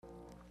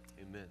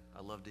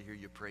I love to hear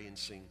you pray and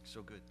sing.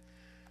 So good.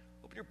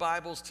 Open your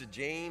Bibles to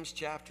James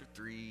chapter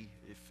 3.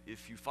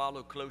 If you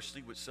follow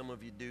closely, which some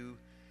of you do,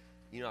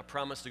 you know, I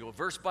promised to go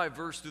verse by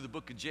verse through the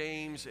book of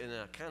James, and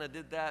I kind of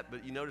did that,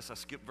 but you notice I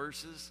skipped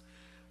verses,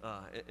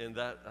 and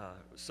that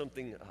was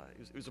something,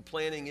 it was a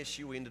planning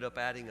issue. We ended up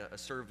adding a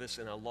service,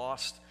 and I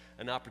lost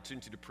an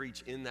opportunity to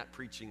preach in that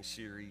preaching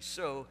series,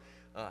 so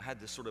I had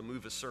to sort of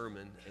move a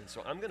sermon, and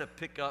so I'm going to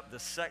pick up the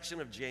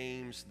section of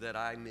James that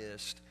I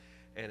missed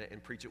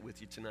and preach it with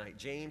you tonight.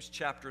 James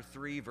chapter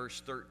 3,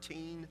 verse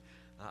 13.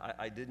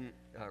 I didn't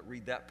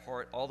read that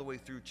part all the way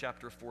through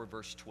chapter 4,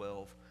 verse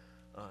 12.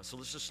 So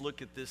let's just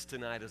look at this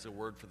tonight as a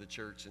word for the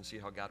church and see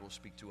how God will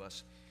speak to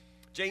us.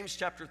 James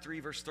chapter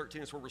 3, verse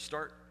 13 is where we'll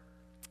start.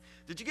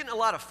 Did you get in a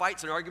lot of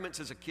fights and arguments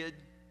as a kid?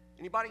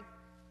 Anybody? You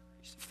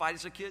used to fight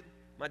as a kid?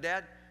 My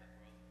dad?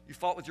 You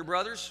fought with your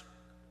brothers?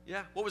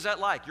 Yeah? What was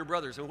that like, your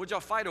brothers? And what'd y'all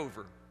fight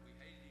over?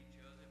 We hated each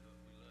other, but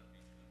we loved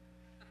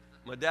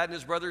each other. My dad and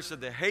his brothers said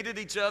they hated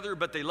each other,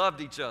 but they loved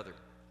each other.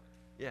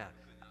 Yeah.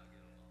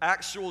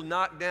 Actual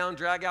knockdown,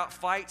 drag-out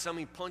fights. I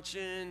mean,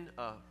 punching,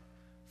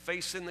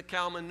 facing the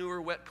cow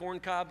manure, wet corn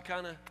cob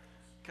kind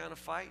of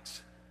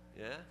fights.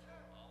 Yeah.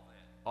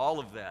 All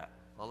of that.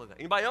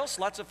 Anybody else?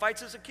 Lots of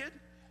fights as a kid?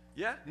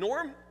 Yeah.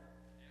 Norm? Yeah.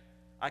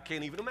 I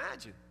can't even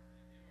imagine.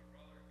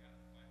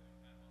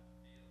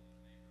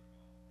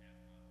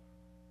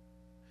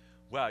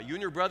 Wow, you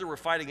and your brother were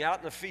fighting out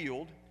in the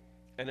field,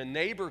 and a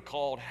neighbor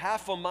called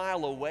half a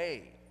mile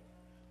away.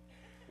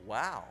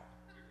 Wow.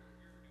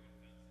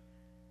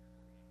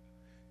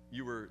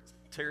 You were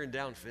tearing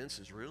down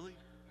fences, really?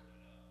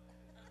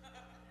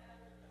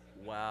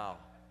 Wow.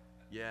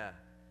 Yeah.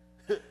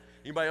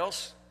 Anybody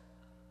else?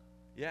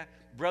 Yeah.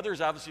 Brothers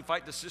obviously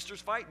fight. The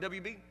sisters fight,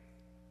 WB?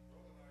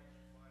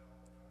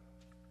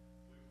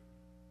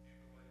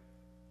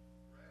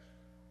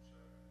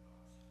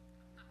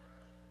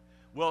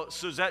 Well,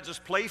 so is that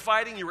just play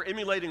fighting? You were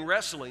emulating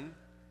wrestling.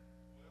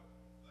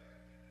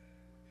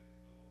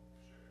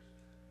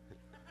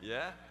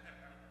 Yeah?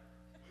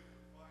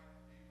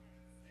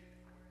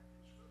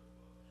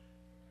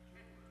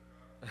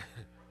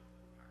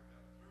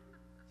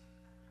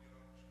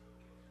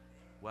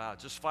 Wow,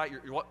 just fight.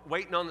 You're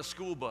waiting on the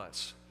school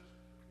bus.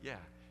 Yeah.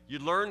 You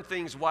learn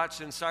things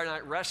watching Saturday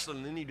Night Wrestling,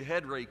 and then you'd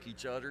head rake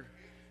each other.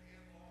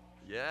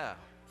 Yeah.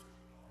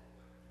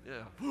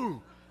 Yeah.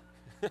 Woo.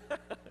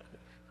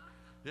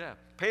 Yeah.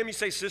 Pam, you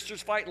say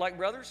sisters fight like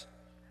brothers?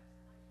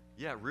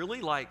 Yeah,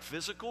 really? Like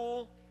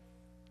physical?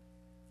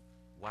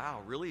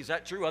 Wow, really? Is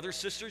that true? Other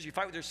sisters? You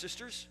fight with your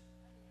sisters?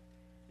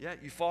 Yeah,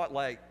 you fought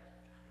like...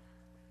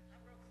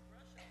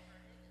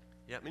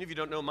 Yeah, many of you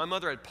don't know, my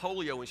mother had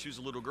polio when she was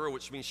a little girl,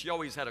 which means she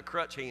always had a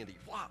crutch handy.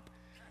 Whop!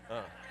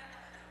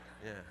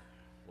 Yeah.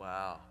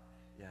 Wow.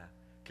 Yeah.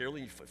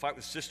 Carolyn, you fight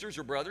with sisters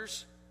or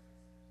brothers?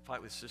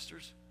 Fight with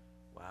sisters?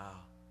 Wow.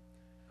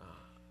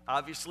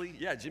 Obviously,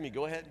 yeah, Jimmy,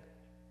 go ahead.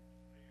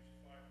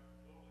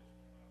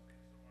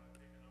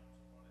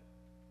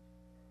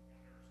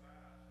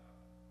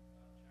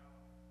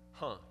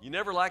 Huh. You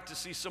never like to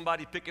see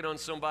somebody picking on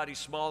somebody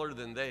smaller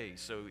than they.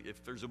 So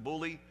if there's a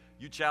bully,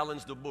 you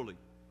challenge the bully.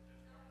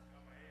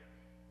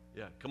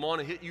 Yeah, come on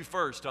and hit you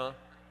first, huh?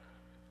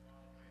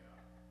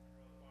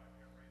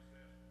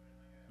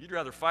 You'd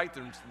rather fight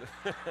than...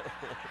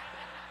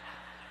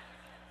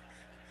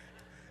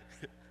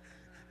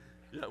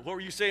 Yeah, what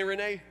were you saying,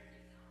 Renee?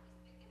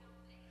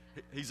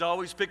 He's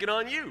always picking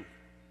on you.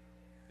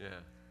 Yeah,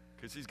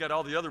 because he's got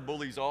all the other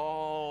bullies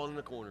all in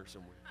the corner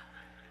somewhere.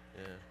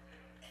 Yeah.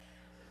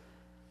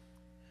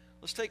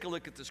 Let's take a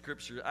look at the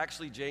scripture.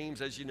 Actually,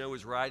 James, as you know,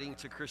 is writing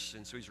to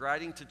Christians. So he's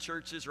writing to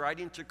churches,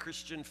 writing to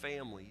Christian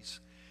families.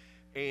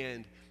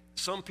 And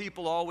some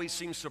people always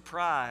seem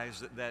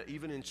surprised that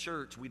even in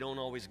church, we don't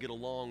always get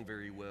along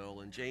very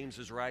well. And James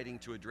is writing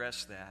to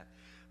address that.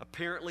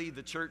 Apparently,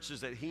 the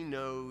churches that he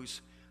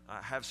knows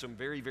have some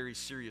very, very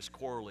serious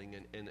quarreling.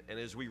 And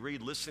as we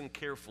read, listen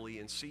carefully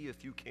and see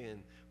if you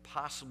can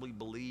possibly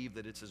believe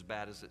that it's as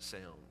bad as it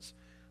sounds.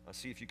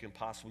 See if you can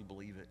possibly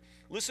believe it.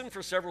 Listen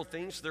for several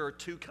things. There are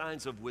two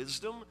kinds of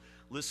wisdom.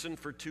 Listen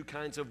for two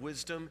kinds of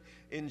wisdom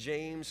in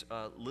James.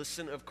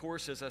 Listen, of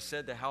course, as I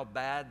said, to how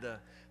bad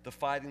the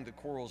fighting, the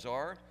quarrels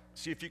are.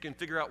 See if you can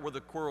figure out where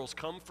the quarrels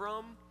come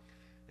from.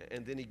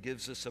 And then he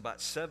gives us about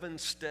 7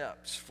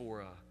 steps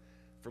for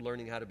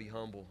learning how to be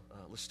humble.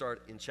 Let's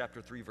start in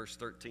chapter 3, verse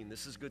 13.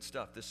 This is good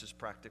stuff. This is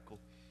practical.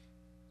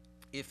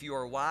 If you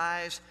are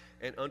wise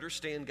and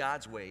understand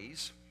God's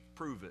ways,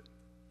 prove it.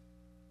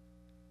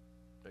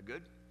 That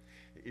good?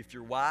 If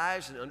you're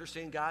wise and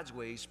understand God's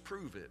ways,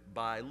 prove it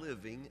by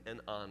living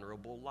an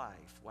honorable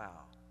life.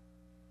 Wow.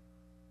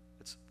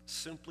 That's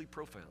simply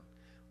profound.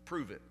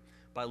 Prove it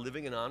by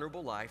living an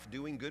honorable life,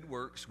 doing good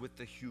works with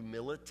the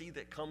humility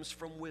that comes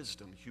from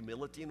wisdom.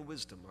 Humility and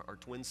wisdom are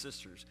twin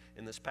sisters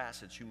in this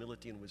passage,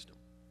 humility and wisdom.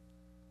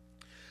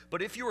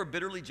 But if you are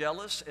bitterly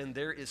jealous and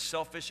there is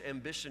selfish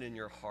ambition in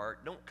your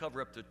heart, don't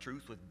cover up the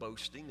truth with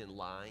boasting and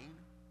lying.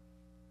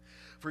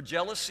 For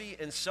jealousy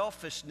and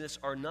selfishness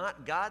are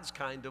not God's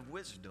kind of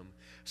wisdom.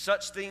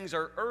 Such things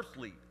are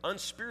earthly,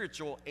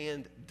 unspiritual,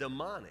 and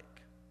demonic.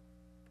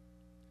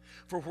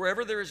 For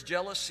wherever there is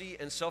jealousy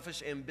and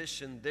selfish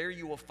ambition, there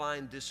you will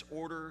find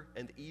disorder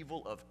and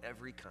evil of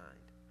every kind.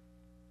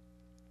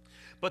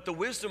 But the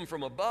wisdom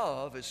from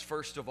above is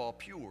first of all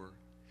pure.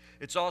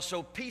 It's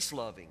also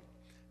peace-loving,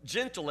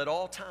 gentle at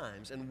all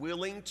times, and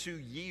willing to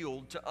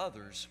yield to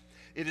others.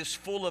 It is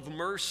full of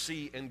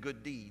mercy and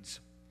good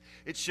deeds.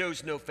 It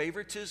shows no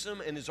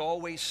favoritism and is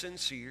always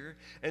sincere.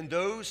 And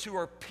those who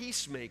are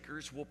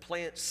peacemakers will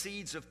plant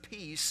seeds of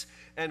peace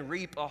and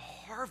reap a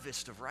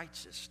harvest of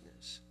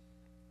righteousness.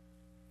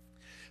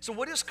 So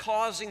what is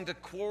causing the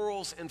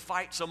quarrels and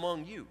fights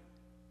among you?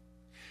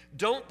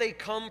 Don't they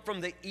come from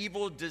the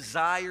evil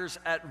desires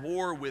at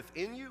war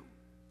within you?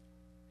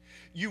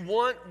 You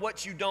want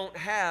what you don't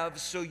have,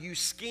 so you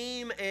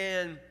scheme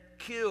and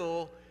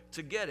kill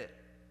to get it.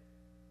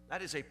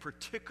 That is a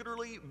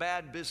particularly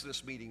bad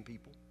business meeting,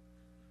 people.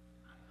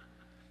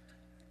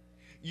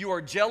 You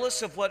are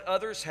jealous of what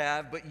others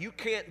have, but you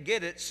can't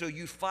get it, so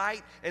you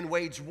fight and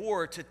wage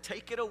war to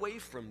take it away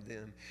from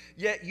them.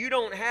 Yet you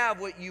don't have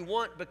what you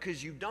want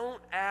because you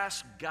don't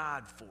ask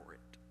God for it.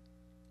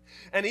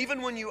 And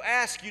even when you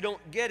ask, you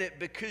don't get it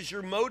because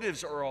your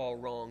motives are all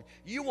wrong.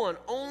 You want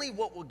only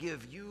what will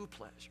give you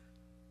pleasure.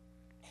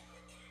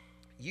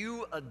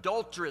 You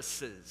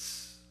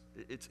adulteresses,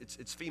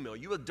 it's female,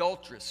 you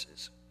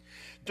adulteresses.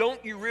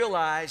 Don't you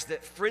realize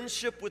that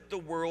friendship with the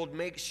world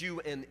makes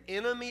you an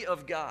enemy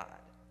of God?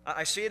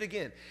 I say it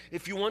again.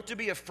 If you want to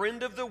be a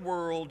friend of the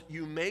world,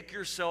 you make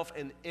yourself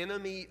an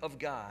enemy of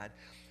God.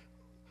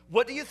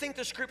 What do you think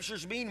the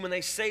scriptures mean when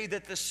they say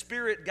that the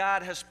Spirit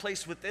God has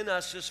placed within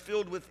us is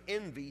filled with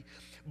envy,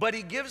 but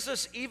He gives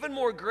us even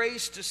more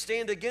grace to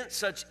stand against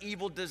such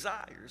evil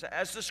desires?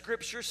 As the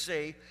scriptures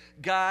say,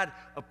 God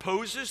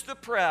opposes the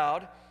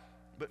proud,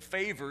 but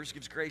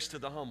gives grace to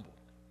the humble.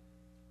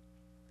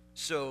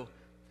 So,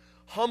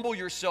 humble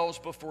yourselves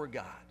before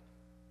God.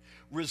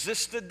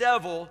 Resist the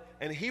devil,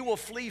 and he will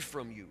flee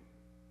from you.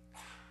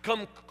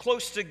 Come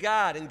close to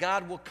God, and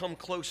God will come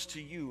close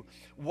to you.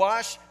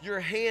 Wash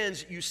your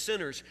hands, you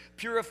sinners.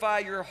 Purify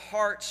your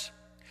hearts,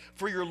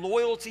 for your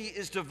loyalty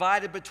is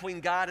divided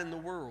between God and the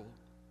world.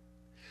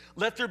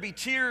 Let there be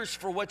tears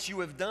for what you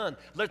have done.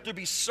 Let there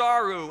be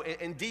sorrow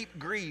and deep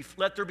grief.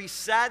 Let there be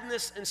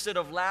sadness instead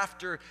of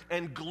laughter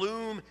and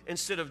gloom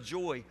instead of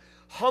joy.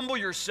 Humble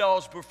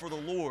yourselves before the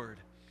Lord,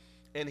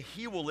 and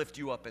He will lift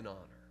you up in honor.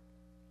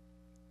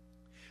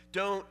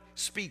 Don't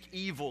speak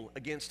evil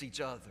against each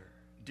other,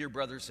 dear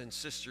brothers and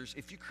sisters.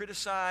 If you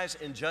criticize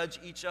and judge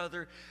each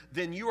other,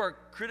 then you are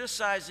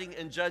criticizing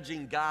and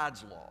judging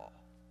God's law.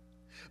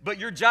 But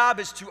your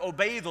job is to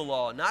obey the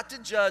law, not to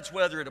judge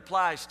whether it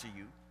applies to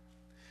you.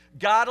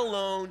 God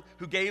alone,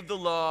 who gave the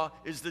law,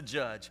 is the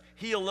judge.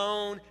 He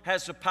alone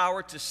has the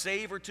power to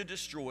save or to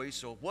destroy.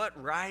 So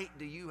what right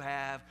do you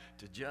have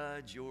to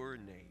judge your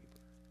neighbor?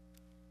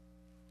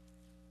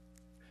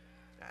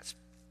 That's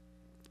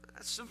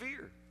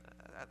severe.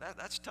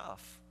 That's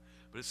tough.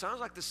 But it sounds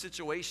like the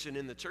situation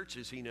in the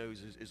churches he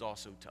knows is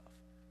also tough.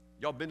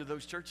 Y'all been to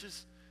those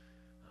churches?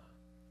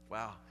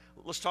 Wow.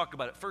 Let's talk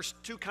about it. First,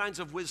 two kinds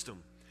of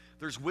wisdom.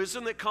 There's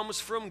wisdom that comes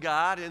from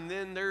God, and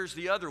then there's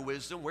the other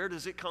wisdom. Where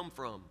does it come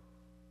from?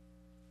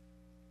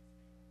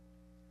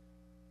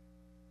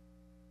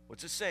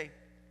 What's it say?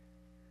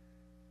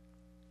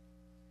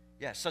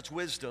 Yeah, such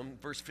wisdom,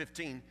 verse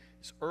 15,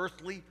 is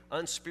earthly,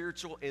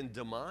 unspiritual, and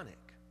demonic.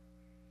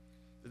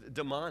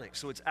 Demonic.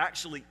 So it's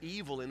actually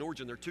evil in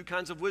origin. There are two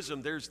kinds of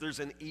wisdom. There's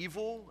an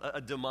evil,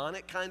 a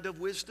demonic kind of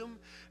wisdom,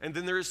 and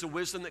then there is the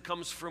wisdom that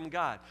comes from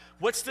God.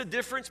 What's the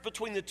difference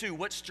between the two?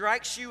 What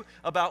strikes you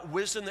about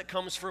wisdom that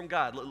comes from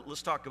God?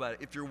 Let's talk about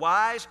it. If you're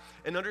wise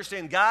and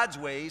understand God's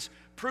ways,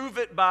 prove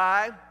it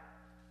by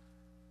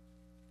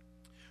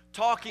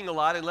talking a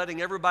lot and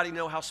letting everybody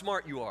know how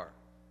smart you are.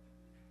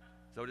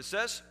 Is that what it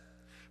says?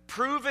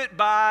 Prove it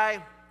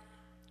by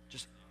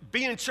just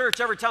being in church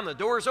every time the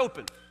door is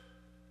open.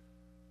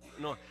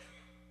 No.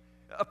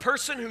 A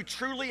person who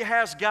truly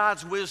has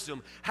God's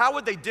wisdom, how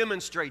would they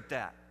demonstrate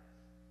that?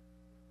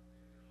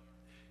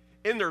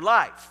 In their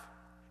life.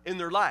 In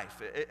their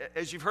life.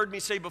 As you've heard me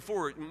say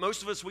before,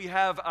 most of us, we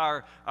have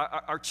our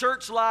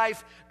church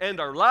life and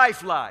our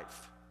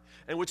life.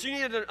 And what you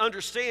need to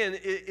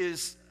understand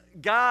is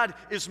God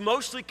is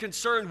mostly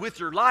concerned with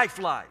your life.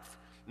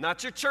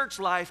 Not your church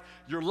life,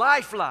 your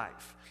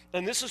life.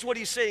 And this is what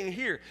he's saying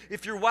here.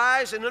 If you're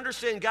wise and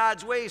understand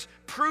God's ways,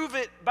 prove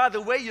it by the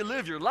way you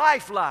live your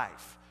life.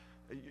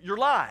 Your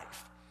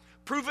life.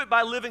 Prove it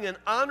by living an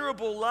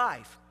honorable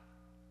life,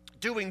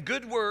 doing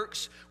good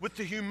works with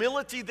the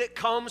humility that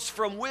comes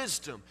from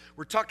wisdom.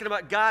 We're talking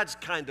about God's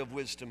kind of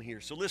wisdom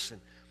here. So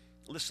listen.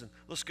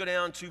 Let's go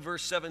down to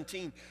verse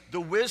 17.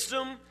 The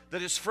wisdom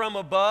that is from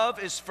above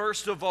is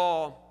first of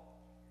all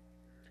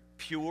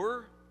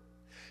pure.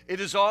 It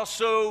is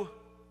also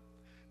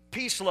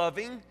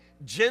peace-loving,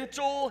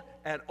 gentle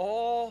at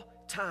all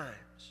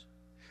times,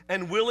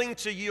 and willing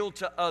to yield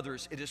to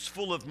others. It is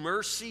full of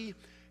mercy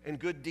and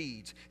good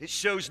deeds. It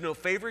shows no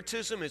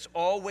favoritism, is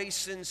always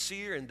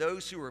sincere, and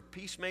those who are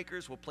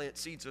peacemakers will plant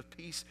seeds of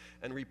peace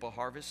and reap a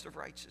harvest of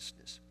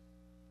righteousness.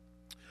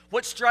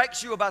 What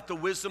strikes you about the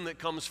wisdom that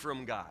comes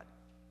from God?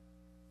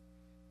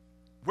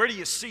 Where do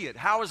you see it?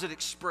 How is it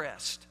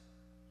expressed?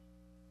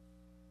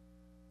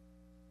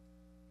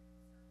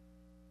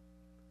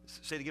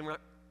 Say it again.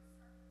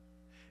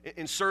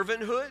 In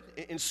servanthood,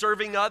 in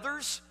serving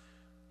others?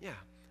 Yeah,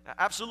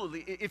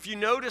 absolutely. If you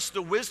notice,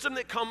 the wisdom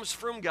that comes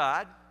from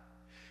God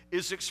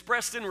is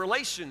expressed in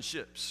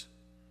relationships.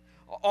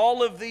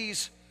 All of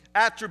these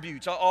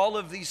attributes, all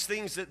of these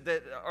things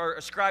that are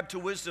ascribed to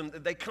wisdom,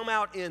 they come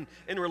out in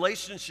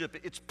relationship.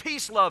 It's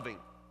peace-loving.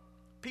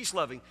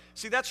 Peace-loving.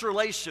 See, that's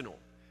relational.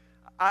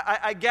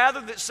 I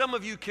gather that some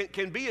of you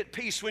can be at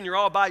peace when you're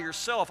all by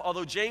yourself,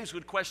 although James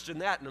would question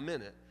that in a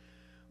minute.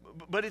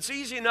 But it's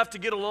easy enough to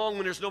get along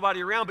when there's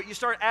nobody around, but you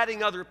start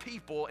adding other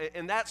people,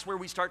 and that's where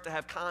we start to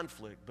have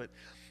conflict.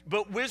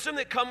 But wisdom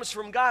that comes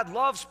from God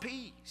loves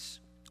peace.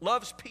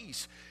 Loves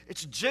peace.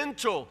 It's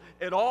gentle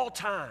at all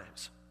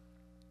times.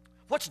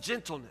 What's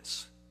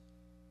gentleness?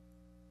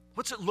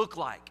 What's it look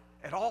like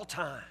at all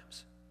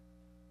times?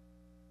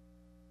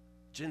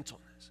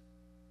 Gentleness.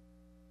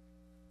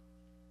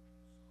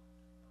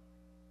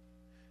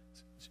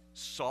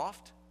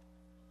 Soft.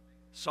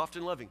 Soft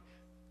and loving.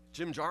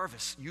 Jim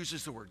Jarvis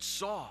uses the word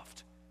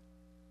soft.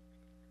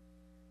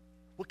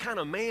 What kind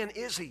of man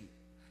is he?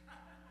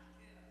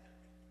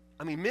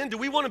 I mean, men, do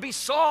we want to be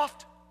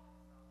soft?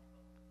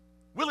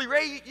 Willie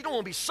Ray, you don't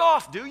want to be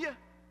soft, do you?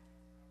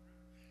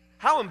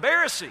 How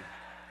embarrassing.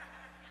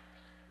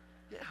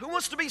 Yeah, who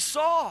wants to be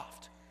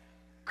soft?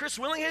 Chris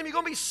Willingham, you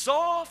going to be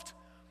soft?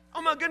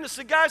 Oh my goodness,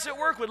 the guys at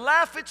work would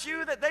laugh at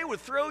you, that they would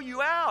throw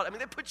you out. I mean,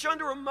 they put you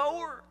under a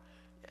mower.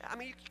 I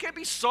mean, you can't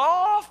be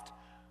soft.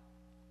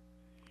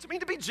 What's it mean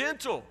to be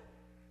gentle?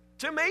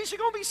 Tim Mays, you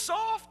going to be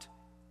soft?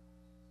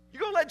 You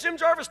going to let Jim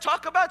Jarvis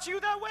talk about you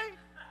that way?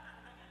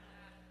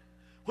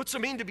 What's it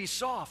mean to be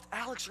soft?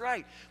 Alex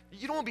Wright,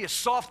 you don't want to be a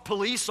soft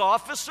police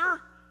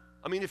officer.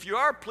 I mean, if you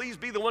are, please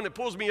be the one that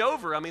pulls me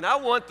over. I mean, I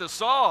want the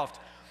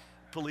soft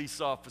police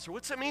officer.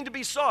 What's it mean to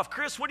be soft?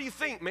 Chris, what do you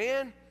think,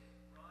 man?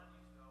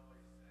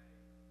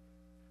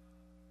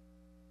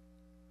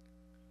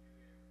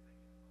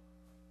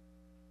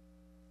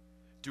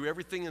 Do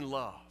everything in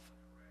love.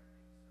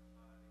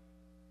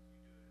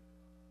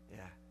 Yeah,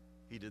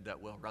 he did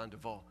that well, Ron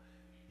Duvall.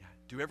 Yeah,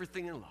 do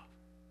everything in love.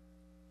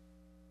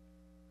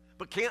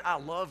 But can't I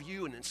love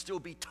you and then still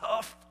be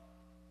tough?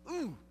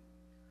 Ooh,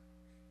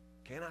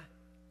 can I?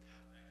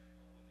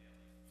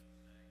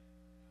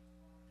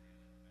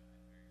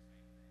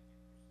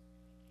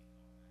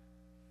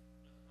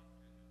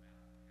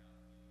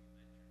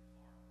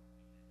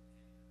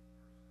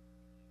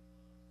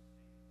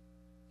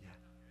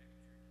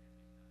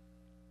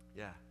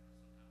 Yeah.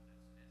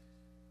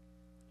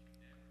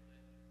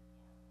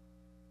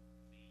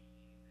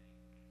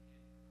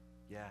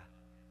 Yeah.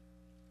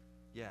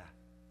 Yeah.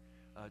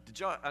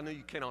 Did y'all, I know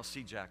you can't all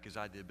see Jack as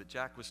I did, but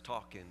Jack was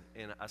talking,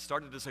 and I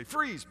started to say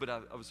freeze, but I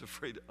was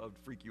afraid I would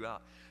freak you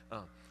out.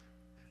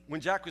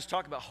 When Jack was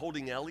talking about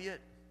holding Elliot,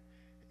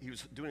 he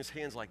was doing his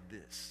hands like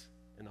this.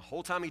 And the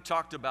whole time he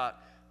talked about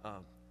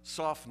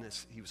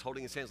softness, he was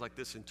holding his hands like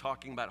this and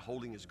talking about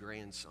holding his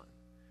grandson.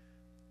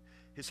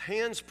 His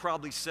hands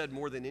probably said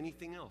more than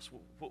anything else.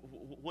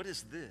 What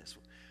is this?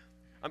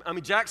 I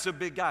mean, Jack's a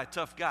big guy,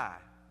 tough guy,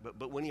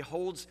 but when he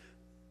holds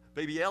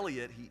baby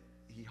Elliot,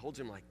 he holds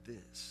him like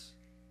this.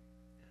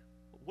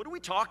 What are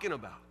we talking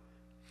about?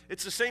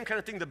 It's the same kind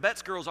of thing. The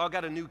Betts girls all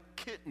got a new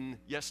kitten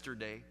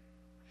yesterday.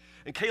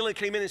 And Kaylin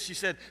came in and she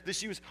said that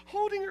she was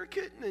holding her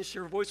kitten, and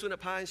her voice went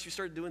up high and she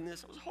started doing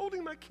this. I was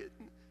holding my kitten.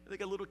 And they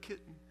got a little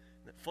kitten.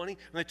 Isn't that funny?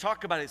 When they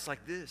talk about it, it's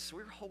like this.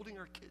 We were holding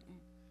our kitten.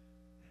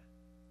 Yeah.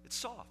 It's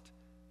soft.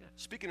 Yeah.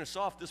 Speaking of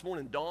soft, this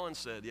morning Dawn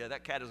said, yeah,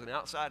 that cat is an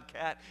outside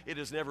cat. It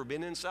has never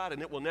been inside,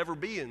 and it will never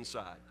be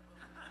inside.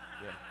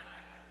 Yeah.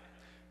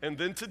 And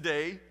then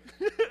today,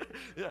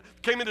 yeah,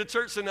 came into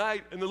church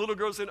tonight, and the little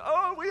girl said,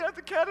 oh, we had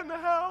the cat in the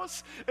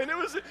house, and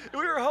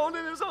we were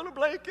holding it, it was on a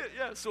blanket.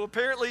 Yeah, so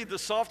apparently the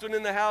soft one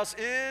in the house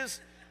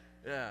is,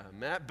 yeah,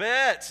 Matt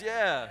Betts,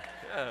 yeah.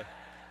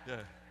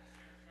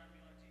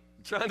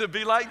 Trying to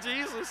be like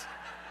Jesus.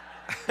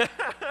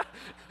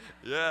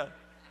 Yeah,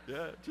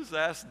 just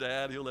ask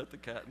Dad, he'll let the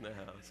cat in the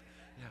house.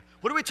 Yeah.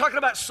 What are we talking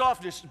about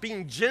softness?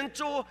 Being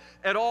gentle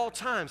at all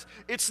times.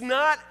 It's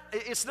not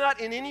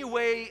in any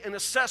way an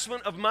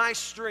assessment of my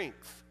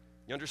strength.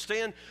 You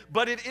understand?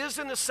 But it is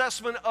an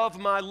assessment of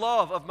my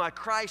love, of my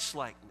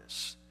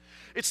Christ-likeness.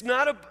 It's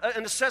not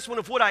an assessment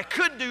of what I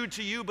could do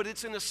to you, but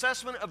it's an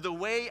assessment of the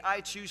way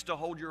I choose to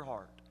hold your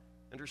heart.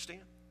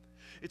 Understand?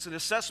 It's an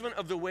assessment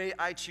of the way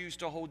I choose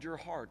to hold your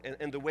heart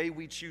and the way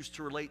we choose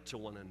to relate to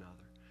one another.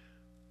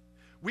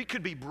 We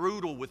could be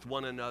brutal with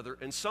one another,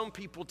 and some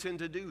people tend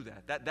to do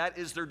that. That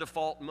is their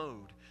default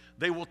mode.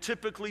 They will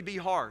typically be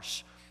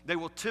harsh. They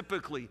will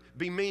typically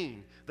be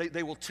mean.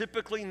 They will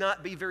typically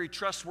not be very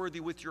trustworthy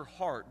with your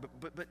heart.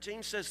 But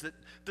James says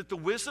that the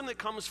wisdom that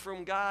comes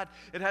from God,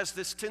 it has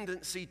this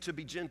tendency to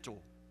be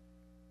gentle.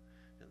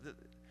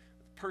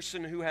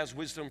 person who has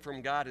wisdom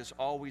from God is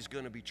always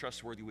going to be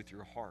trustworthy with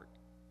your heart.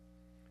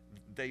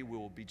 They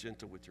will be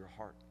gentle with your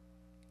heart.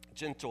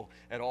 Gentle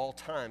at all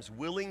times,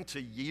 willing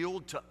to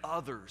yield to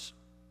others.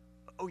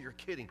 Oh, you're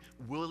kidding.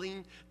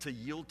 Willing to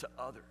yield to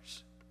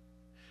others.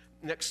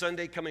 Next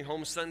Sunday, coming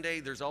home Sunday,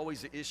 there's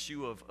always the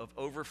issue of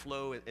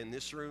overflow in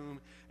this room.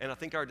 And I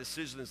think our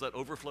decision is let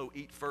overflow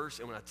eat first.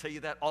 And when I tell you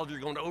that, all of you are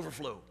going to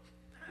overflow.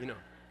 You know.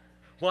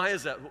 Why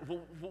is that?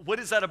 What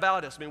is that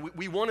about us? I mean,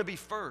 we want to be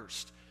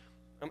first.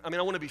 I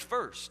want to be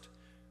first.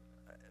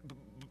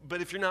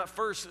 But if you're not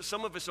first,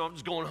 some of us are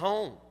just going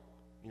home.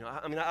 You know,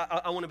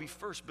 I want to be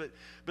first.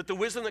 But the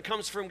wisdom that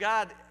comes from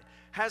God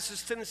has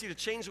this tendency to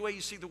change the way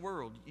you see the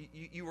world.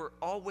 You are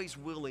always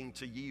willing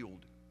to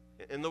yield.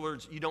 In other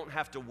words, you don't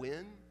have to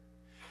win.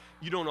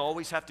 You don't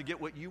always have to get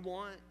what you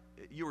want.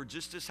 You are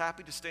just as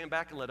happy to stand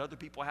back and let other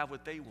people have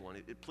what they want.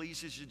 It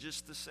pleases you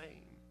just the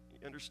same.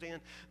 You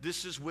understand?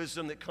 This is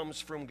wisdom that comes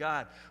from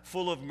God,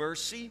 full of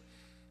mercy,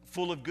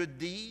 full of good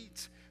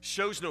deeds,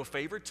 shows no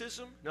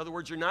favoritism. In other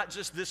words, you're not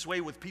just this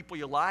way with people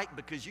you like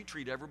because you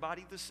treat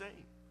everybody the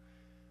same.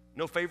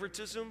 No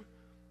favoritism,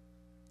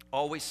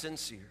 always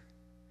sincere.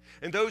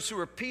 And those who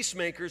are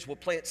peacemakers will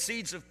plant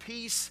seeds of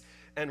peace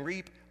and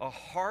reap a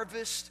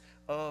harvest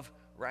of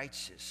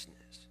righteousness.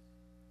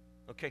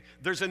 Okay,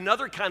 there's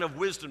another kind of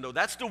wisdom, though.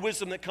 That's the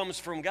wisdom that comes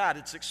from God.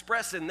 It's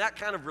expressed in that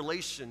kind of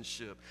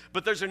relationship.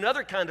 But there's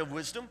another kind of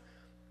wisdom.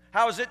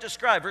 How is it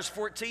described? Verse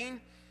 14,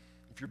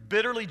 if you're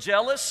bitterly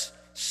jealous,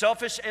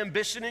 selfish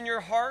ambition in your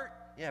heart.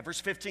 Yeah,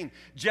 verse 15,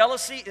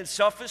 jealousy and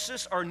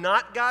selfishness are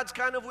not God's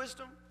kind of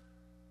wisdom.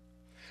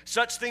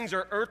 Such things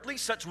are earthly,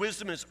 such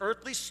wisdom is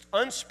earthly,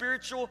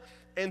 unspiritual,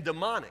 and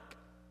demonic.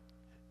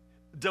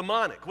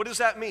 Demonic, what does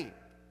that mean?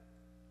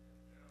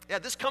 Yeah,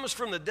 this comes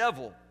from the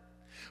devil.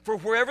 For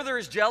wherever there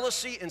is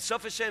jealousy and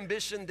selfish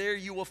ambition, there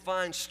you will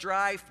find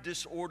strife,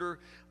 disorder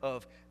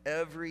of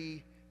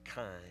every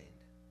kind.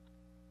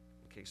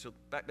 Okay, so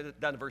back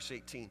down to verse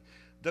 18.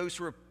 Those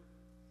who are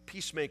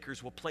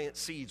peacemakers will plant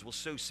seeds, will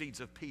sow seeds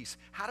of peace.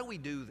 How do we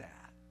do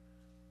that?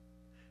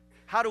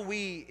 How do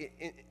we,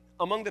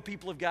 among the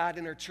people of God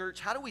in our church,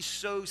 how do we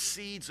sow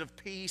seeds of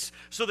peace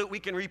so that we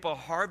can reap a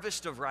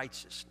harvest of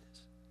righteousness?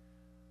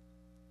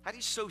 How do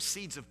you sow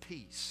seeds of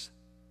peace?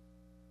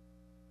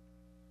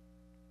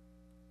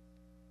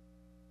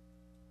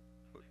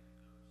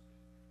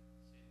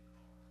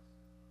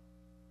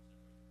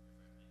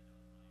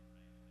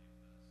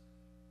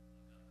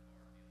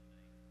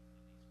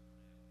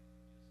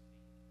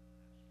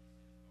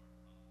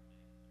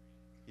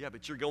 Yeah,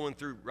 but you're going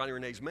through Ronnie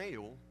Renee's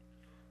mail.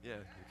 Yeah.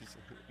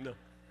 No.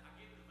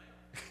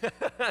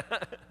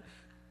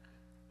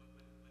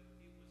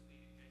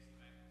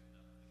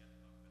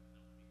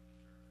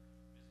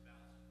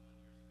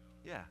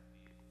 Yeah.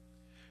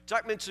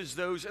 Jack mentions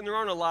those, and there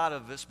aren't a lot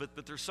of us,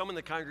 but there's some in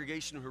the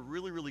congregation who are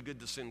really, really good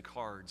to send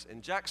cards.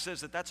 And Jack says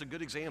that that's a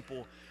good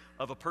example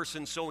of a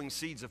person sowing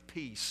seeds of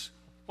peace.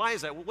 Why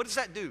is that? What does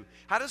that do?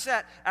 How does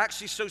that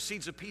actually sow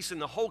seeds of peace in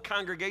the whole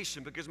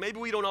congregation? Because maybe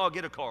we don't all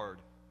get a card.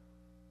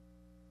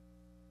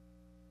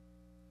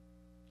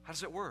 How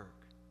does it work?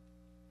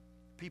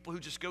 People who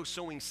just go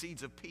sowing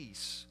seeds of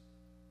peace.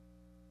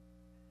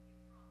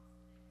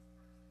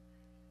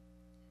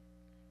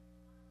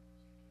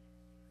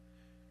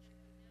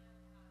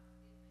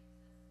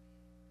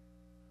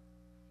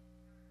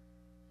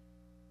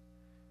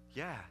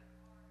 Yeah.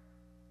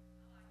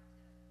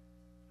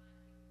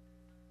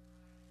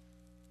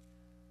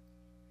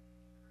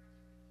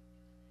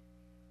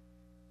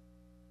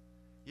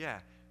 Yeah.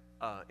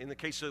 In the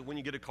case of when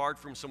you get a card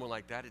from someone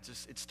like that,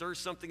 it stirs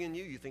something in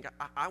you. You think,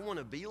 I want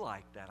to be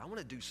like that. I want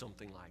to do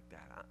something like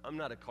that. I'm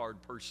not a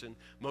card person.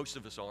 Most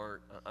of us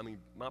aren't.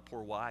 My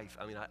poor wife,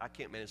 I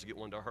can't manage to get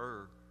one to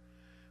her.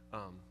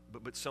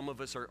 But some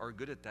of us are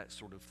good at that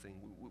sort of thing.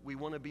 We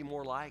want to be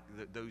more like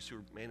those who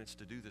manage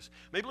to do this.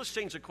 Maybe let's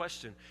change the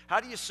question. How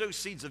do you sow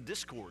seeds of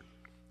discord?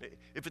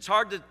 If it's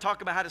hard to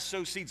talk about how to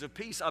sow seeds of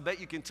peace, I bet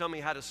you can tell me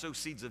how to sow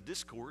seeds of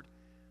discord.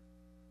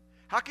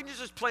 How can you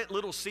just plant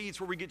little seeds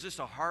where we get just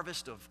a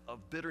harvest of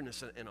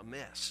bitterness and a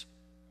mess?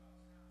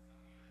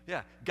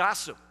 Yeah,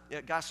 gossip. Yeah,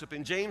 gossip.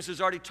 And James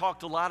has already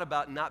talked a lot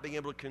about not being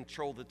able to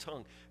control the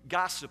tongue.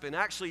 Gossip. And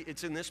actually,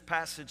 it's in this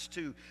passage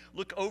too.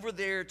 Look over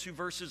there to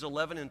verses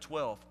 11 and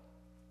 12.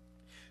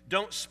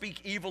 Don't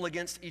speak evil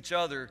against each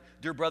other,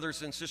 dear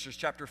brothers and sisters,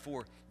 chapter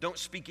 4. Don't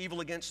speak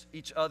evil against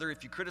each other.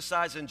 If you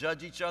criticize and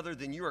judge each other,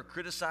 then you are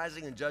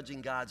criticizing and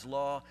judging God's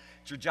law.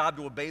 It's your job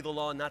to obey the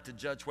law, not to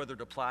judge whether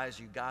it applies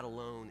to you. God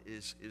alone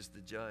is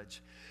the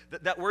judge.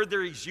 That word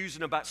there he's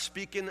using about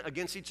speaking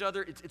against each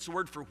other, it's a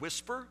word for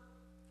whisper.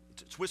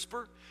 It's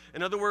whisper.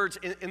 In other words,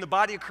 in the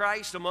body of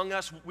Christ, among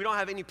us, we don't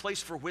have any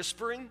place for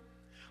whispering.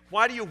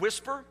 Why do you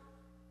whisper?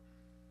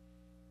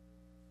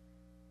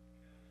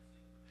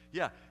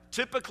 Yeah.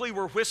 Typically,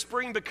 we're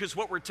whispering because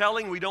what we're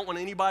telling, we don't want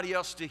anybody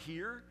else to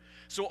hear.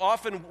 So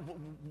often,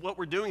 what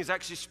we're doing is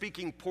actually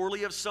speaking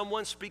poorly of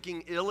someone,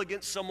 speaking ill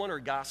against someone, or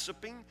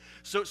gossiping.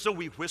 So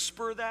we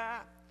whisper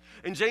that.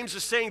 And James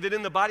is saying that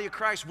in the body of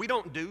Christ, we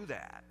don't do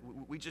that.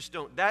 We just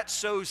don't. That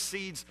sows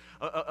seeds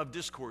of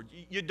discord.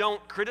 You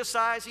don't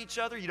criticize each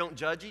other. You don't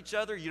judge each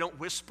other. You don't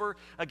whisper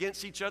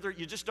against each other.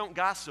 You just don't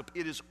gossip.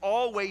 It is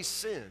always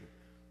sin.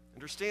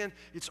 Understand?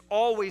 It's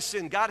always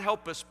sin. God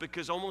help us,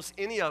 because almost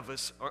any of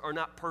us are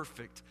not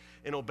perfect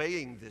in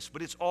obeying this.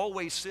 But it's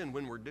always sin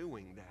when we're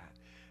doing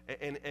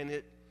that. And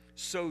it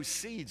sows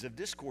seeds of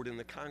discord in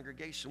the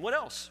congregation. What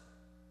else?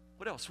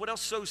 What else? What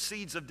else sows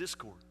seeds of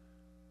discord?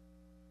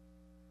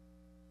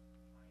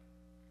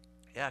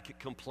 Yeah,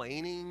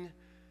 complaining.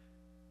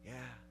 Yeah.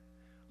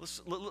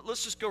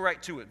 Let's just go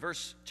right to it.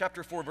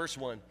 Chapter 4, verse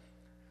 1.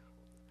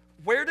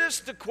 Where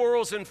does the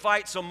quarrels and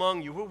fights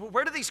among you,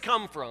 where do these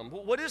come from?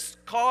 What is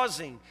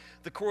causing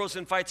the quarrels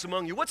and fights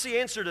among you? What's the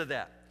answer to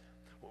that?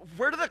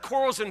 Where do the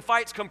quarrels and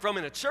fights come from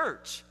in a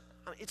church?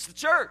 It's the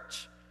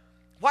church.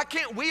 Why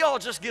can't we all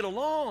just get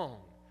along?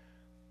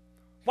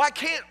 Why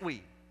can't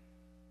we?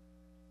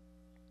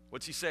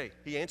 What's he say?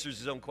 He answers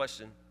his own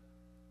question.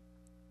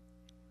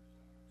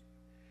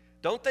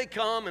 Don't they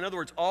come, in other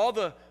words, all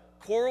the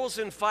quarrels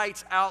and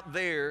fights out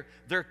there,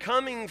 they're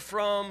coming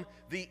from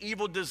the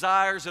evil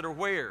desires that are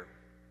where?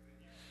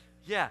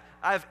 Yeah,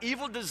 I have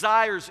evil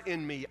desires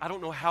in me. I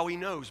don't know how he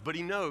knows, but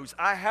he knows.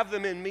 I have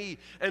them in me.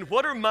 And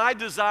what are my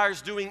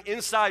desires doing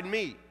inside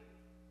me?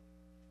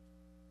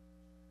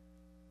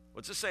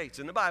 What's it say? It's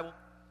in the Bible.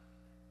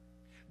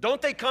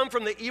 Don't they come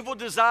from the evil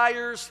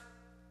desires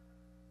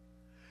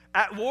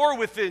at war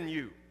within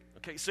you?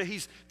 Okay, so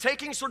he's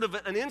taking sort of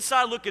an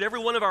inside look at every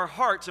one of our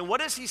hearts. And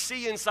what does he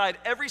see inside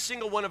every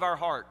single one of our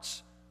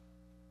hearts?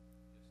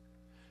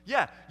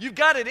 Yeah, you've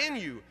got it in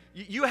you.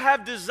 You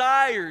have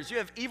desires. You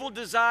have evil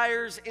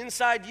desires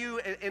inside you,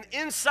 and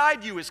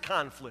inside you is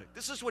conflict.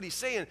 This is what he's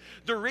saying.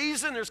 The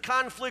reason there's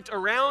conflict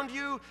around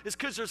you is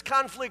because there's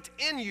conflict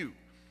in you.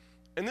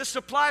 And this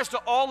applies to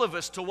all of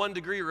us to one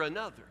degree or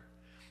another.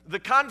 The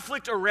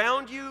conflict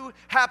around you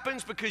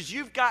happens because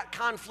you've got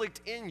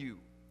conflict in you.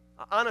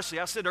 Honestly,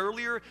 I said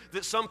earlier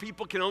that some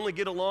people can only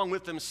get along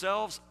with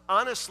themselves.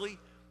 Honestly,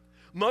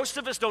 most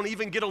of us don't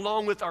even get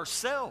along with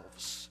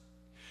ourselves.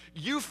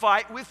 You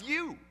fight with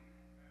you,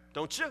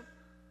 don't you?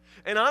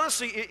 And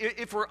honestly,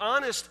 if we're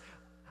honest,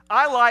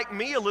 I like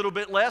me a little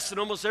bit less than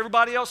almost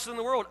everybody else in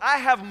the world. I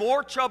have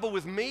more trouble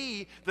with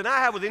me than I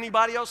have with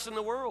anybody else in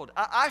the world.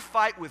 I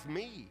fight with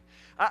me.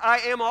 I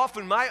am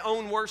often my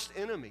own worst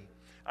enemy.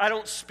 I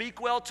don't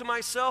speak well to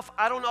myself.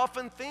 I don't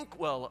often think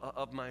well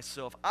of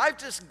myself. I've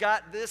just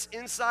got this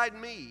inside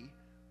me.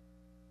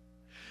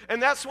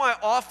 And that's why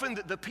often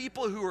the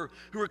people who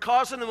are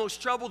causing the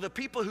most trouble, the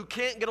people who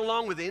can't get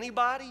along with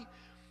anybody,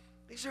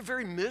 these are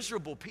very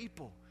miserable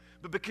people.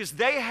 But because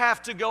they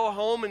have to go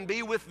home and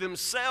be with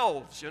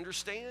themselves, you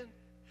understand?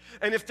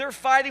 And if they're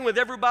fighting with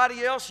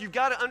everybody else, you've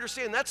got to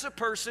understand that's a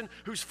person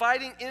who's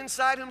fighting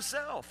inside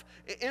himself,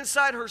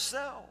 inside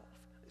herself.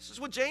 This is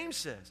what James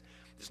says.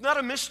 It's not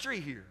a mystery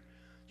here.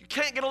 You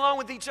can't get along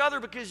with each other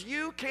because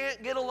you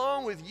can't get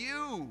along with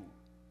you.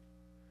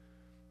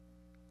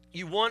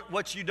 You want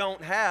what you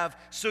don't have,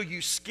 so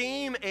you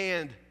scheme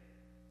and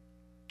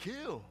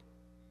kill.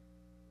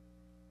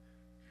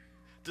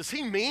 Does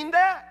he mean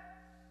that?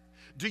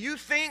 Do you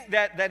think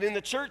that in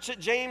the church that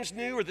James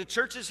knew, or the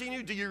churches he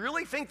knew, do you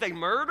really think they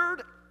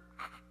murdered?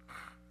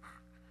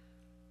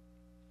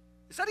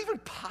 Is that even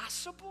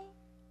possible?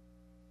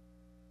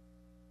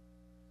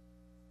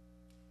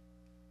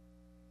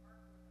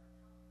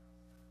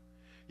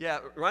 Yeah,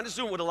 Rhonda's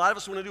doing what a lot of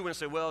us want to do when they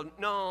say, well,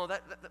 no,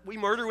 that we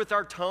murder with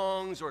our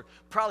tongues, or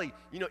probably,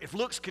 if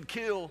looks could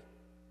kill,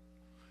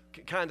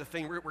 kind of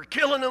thing. We're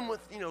killing them with,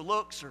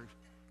 looks, or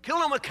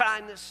killing them with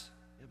kindness.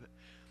 Yeah, but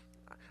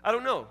I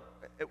don't know.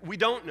 We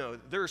don't know.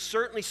 There are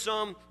certainly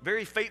some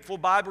very faithful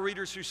Bible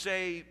readers who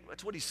say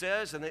that's what he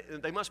says, and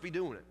they must be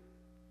doing it.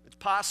 It's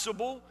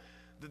possible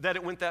that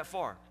it went that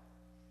far.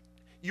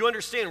 You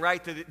understand,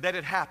 right, that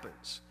it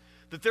happens.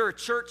 That there are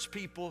church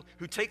people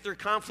who take their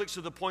conflicts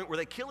to the point where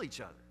they kill each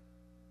other.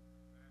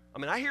 I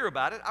mean, I hear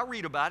about it. I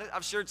read about it.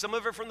 I've shared some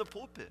of it from the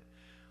pulpit.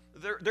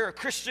 There are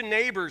Christian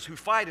neighbors who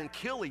fight and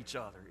kill each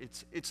other.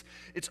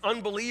 It's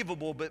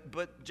unbelievable,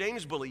 but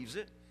James believes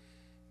it.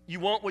 You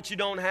want what you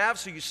don't have,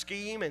 so you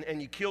scheme and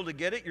you kill to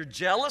get it. You're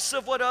jealous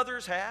of what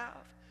others have.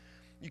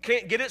 You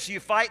can't get it, so you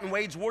fight and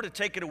wage war to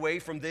take it away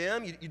from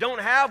them. You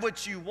don't have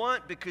what you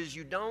want because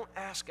you don't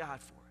ask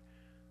God for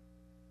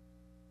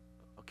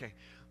it. Okay.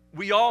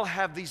 We all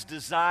have these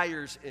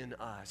desires in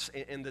us,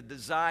 and the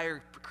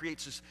desire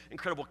creates this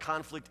incredible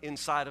conflict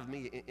inside of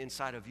me,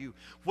 inside of you.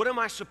 What am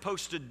I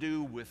supposed to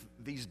do with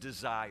these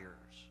desires?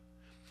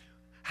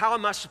 How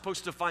am I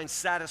supposed to find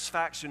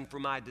satisfaction for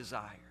my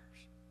desires?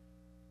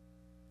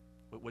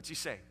 What's he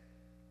say?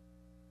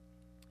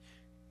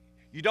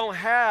 You don't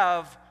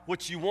have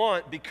what you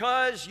want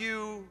because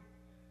you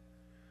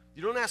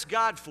don't ask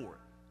God for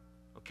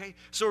it, okay?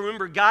 So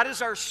remember, God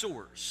is our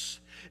source.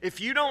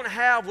 If you don't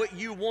have what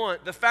you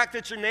want, the fact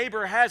that your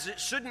neighbor has it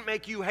shouldn't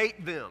make you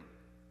hate them.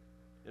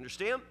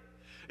 Understand?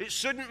 It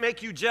shouldn't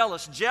make you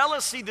jealous.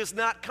 Jealousy does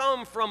not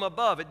come from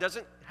above. It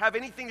doesn't have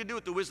anything to do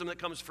with the wisdom that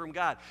comes from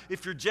God.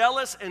 If you're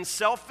jealous and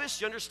selfish,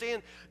 you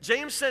understand?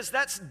 James says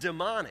that's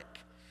demonic.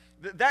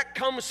 That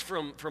comes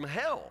from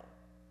hell.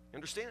 You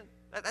understand?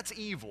 That's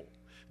evil.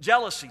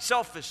 Jealousy,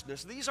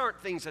 selfishness, these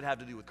aren't things that have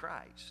to do with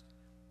Christ.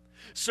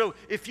 So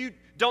if you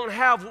don't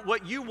have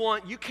what you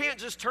want, you can't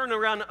just turn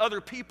around to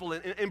other people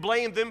and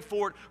blame them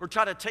for it or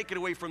try to take it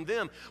away from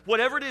them.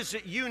 Whatever it is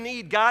that you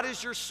need, God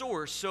is your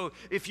source. So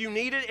if you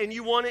need it and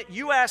you want it,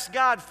 you ask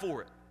God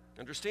for it.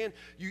 Understand?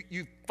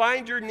 You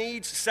find your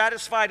needs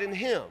satisfied in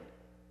Him.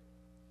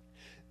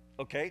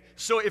 Okay?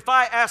 So if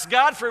I ask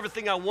God for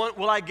everything I want,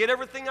 will I get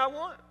everything I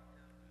want?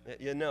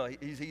 You know,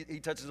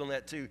 he touches on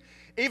that too.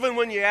 Even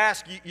when you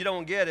ask, you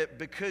don't get it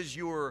because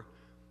your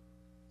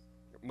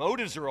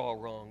motives are all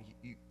wrong.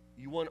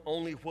 You want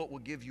only what will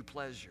give you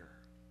pleasure.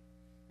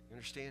 You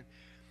understand?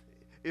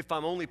 If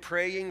I'm only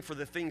praying for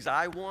the things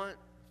I want,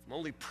 I'm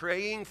only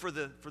praying for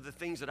the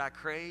things that I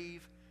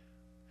crave,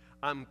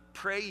 I'm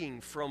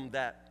praying from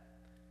that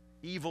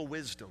evil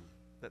wisdom,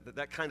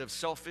 that kind of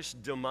selfish,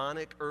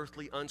 demonic,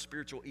 earthly,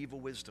 unspiritual evil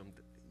wisdom.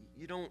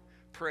 You don't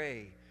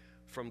pray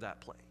from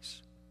that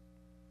place.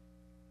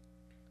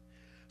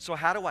 So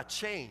how do I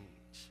change?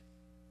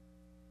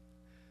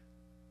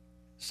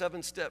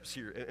 7 steps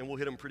here, and we'll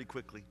hit them pretty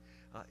quickly.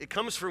 It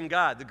comes from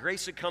God. The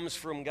grace that comes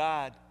from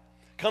God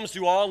comes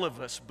to all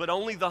of us, but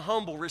only the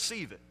humble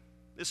receive it.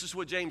 This is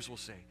what James will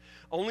say.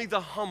 Only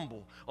the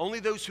humble, only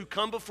those who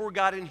come before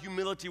God in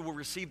humility will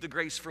receive the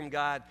grace from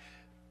God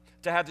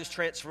to have this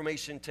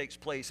transformation takes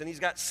place. And he's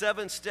got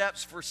 7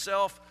 steps for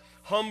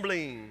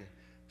self-humbling.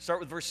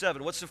 Start with verse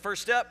 7. What's the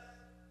first step?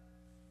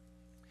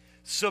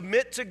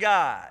 Submit to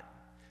God.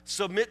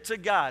 Submit to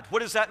God. What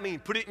does that mean?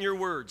 Put it in your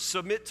words.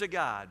 Submit to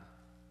God.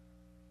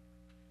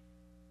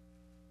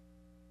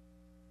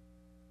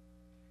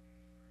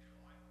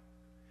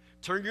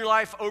 Turn your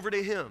life over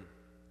to Him.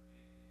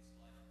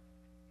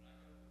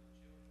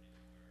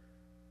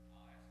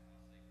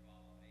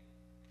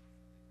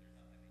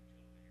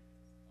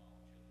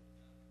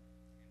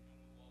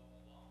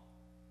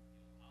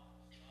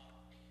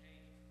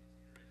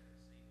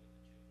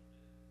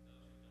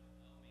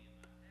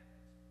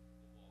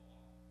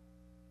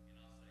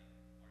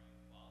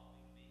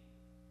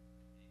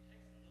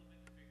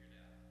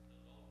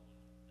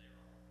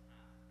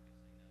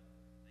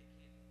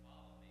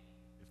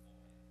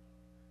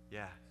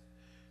 Yeah,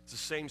 it's the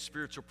same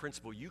spiritual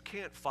principle. You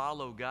can't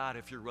follow God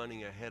if you're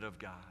running ahead of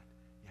God.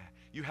 Yeah,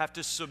 you have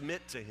to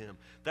submit to Him.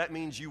 That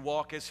means you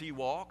walk as He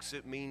walks.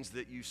 It means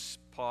that you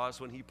pause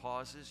when He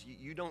pauses.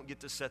 You don't get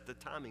to set the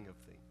timing of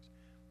things.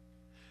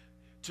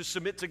 To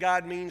submit to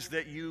God means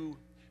that you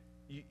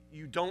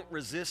don't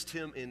resist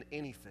Him in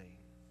anything.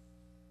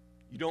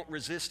 You don't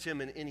resist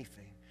Him in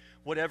anything.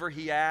 Whatever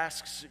He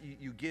asks,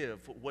 you give.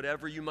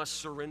 Whatever you must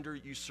surrender,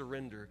 you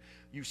surrender.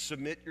 You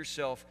submit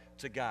yourself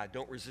to God.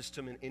 Don't resist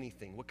Him in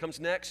anything. What comes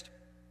next?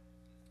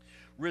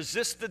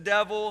 Resist the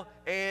devil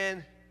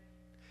and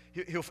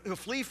he'll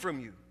flee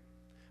from you.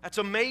 That's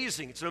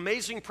amazing. It's an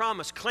amazing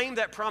promise. Claim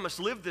that promise.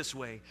 Live this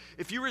way.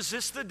 If you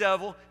resist the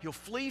devil, he'll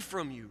flee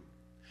from you.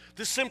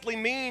 This simply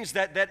means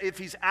that if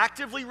he's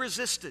actively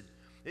resisted,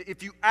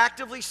 if you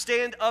actively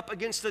stand up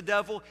against the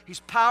devil,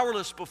 he's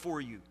powerless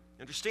before you.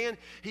 Understand?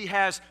 He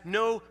has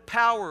no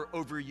power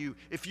over you.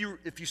 If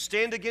you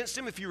stand against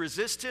him, if you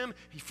resist him,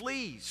 he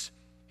flees.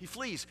 He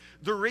flees.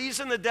 The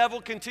reason the devil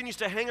continues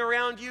to hang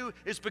around you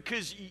is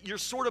because you're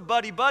sort of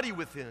buddy-buddy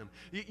with him.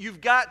 You've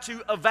got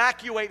to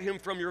evacuate him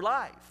from your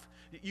life.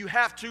 You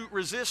have to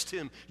resist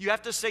him. You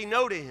have to say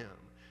no to him.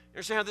 You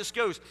understand how this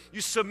goes?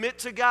 You submit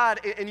to God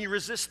and you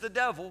resist the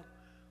devil.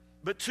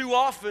 But too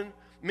often,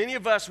 many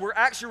of us, we're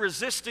actually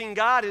resisting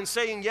God and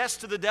saying yes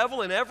to the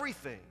devil in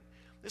everything.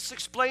 This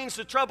explains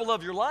the trouble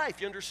of your life,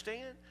 you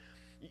understand?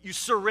 You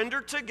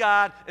surrender to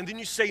God, and then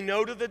you say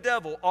no to the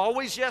devil.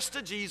 Always yes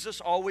to Jesus,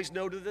 always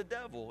no to the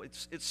devil.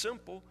 It's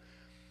simple.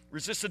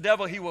 Resist the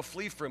devil, he will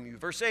flee from you.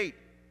 Verse 8,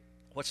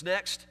 what's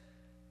next?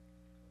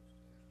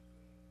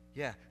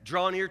 Yeah,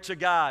 draw near to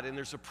God, and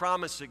there's a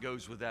promise that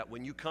goes with that.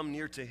 When you come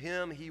near to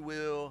him,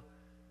 he'll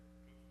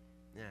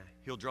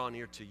draw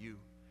near to you.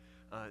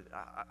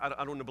 I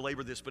don't want to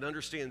belabor this, but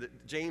understand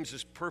that James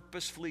is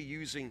purposefully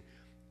using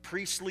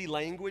priestly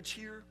language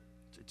here.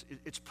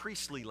 It's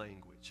priestly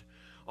language.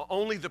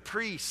 Only the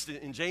priest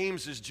in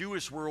James's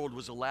Jewish world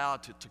was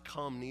allowed to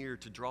come near,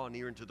 to draw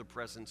near into the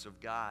presence of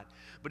God.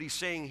 But he's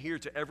saying here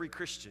to every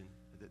Christian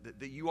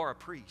that you are a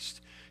priest.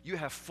 You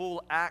have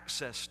full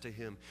access to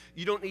him.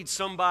 You don't need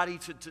somebody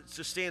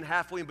to stand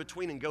halfway in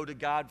between and go to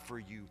God for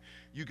you.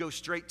 You go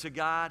straight to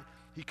God,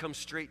 he comes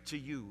straight to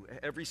you.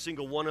 Every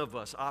single one of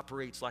us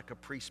operates like a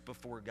priest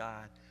before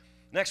God.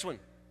 Next one.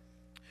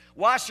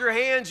 Wash your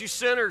hands, you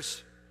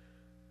sinners.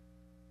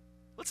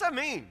 What's that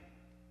mean?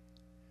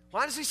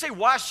 Why does he say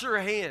wash your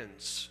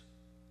hands?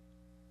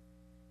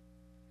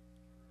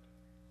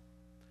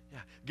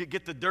 Yeah,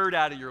 get the dirt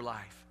out of your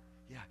life.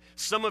 Yeah,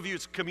 some of you,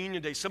 it's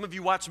Communion Day. Some of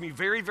you watch me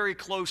very, very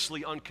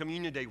closely on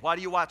Communion Day. Why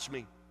do you watch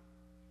me?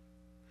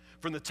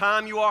 From the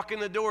time you walk in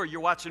the door,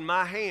 you're watching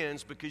my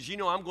hands because you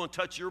know I'm going to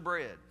touch your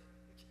bread.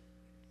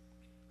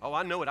 Oh,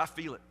 I know it. I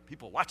feel it.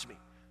 People watch me.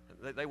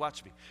 They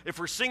watch me. If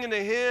we're singing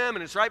a hymn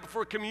and it's right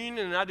before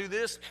communion and I do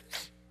this,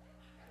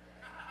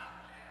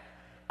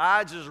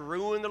 I just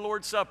ruined the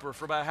Lord's Supper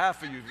for about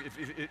half of you,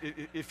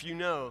 if you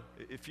know.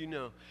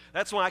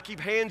 That's why I keep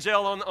hand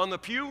gel on the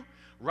pew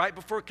right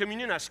before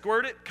communion. I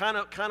squirt it, kind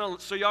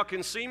of, so y'all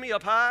can see me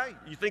up high.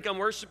 You think I'm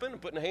worshiping? I'm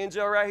putting the hand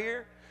gel right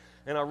here,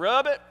 and I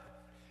rub it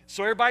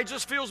so everybody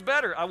just feels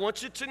better. I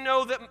want you to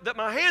know that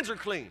my hands are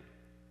clean.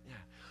 Yeah.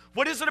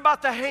 What is it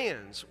about the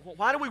hands?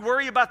 Why do we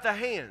worry about the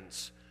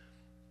hands?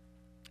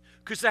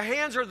 Because the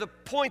hands are the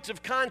point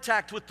of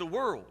contact with the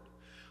world.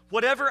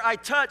 Whatever I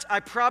touch, I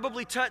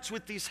probably touch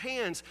with these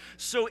hands.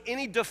 So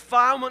any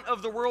defilement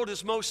of the world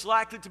is most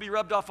likely to be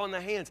rubbed off on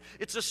the hands.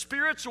 It's a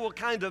spiritual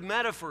kind of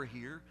metaphor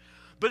here,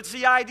 but it's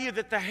the idea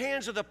that the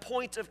hands are the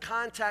point of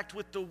contact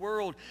with the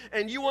world.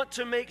 And you want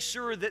to make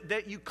sure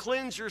that you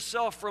cleanse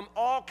yourself from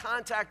all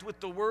contact with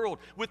the world,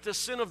 with the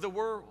sin of the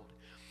world.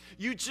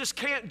 You just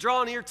can't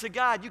draw near to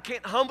God. You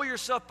can't humble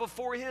yourself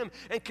before Him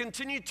and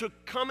continue to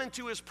come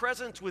into His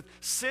presence with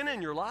sin in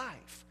your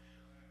life.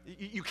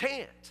 You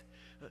can't.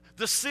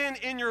 The sin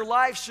in your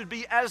life should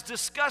be as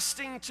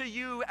disgusting to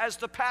you as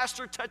the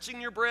pastor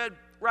touching your bread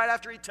right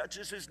after he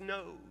touches his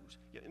nose.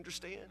 You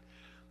understand?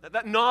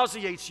 That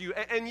nauseates you,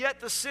 and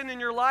yet the sin in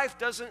your life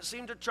doesn't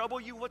seem to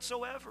trouble you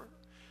whatsoever.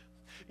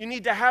 You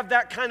need to have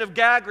that kind of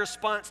gag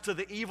response to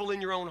the evil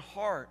in your own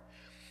heart.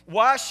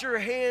 Wash your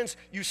hands,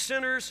 you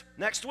sinners.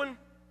 Next one.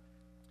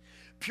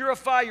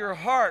 Purify your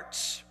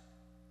hearts,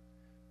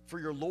 for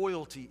your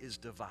loyalty is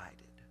divided.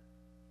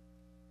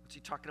 What's he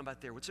talking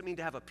about there? What's it mean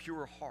to have a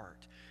pure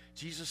heart?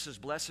 Jesus says,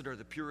 blessed are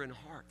the pure in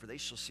heart, for they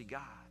shall see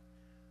God.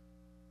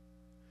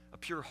 A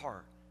pure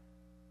heart.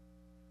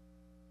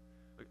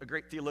 A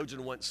great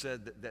theologian once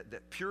said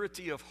that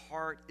purity of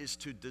heart is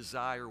to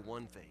desire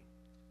one thing.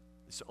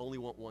 It's to only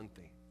want one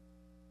thing.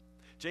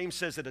 James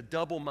says that a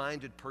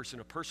double-minded person,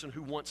 a person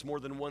who wants more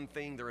than one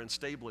thing, they're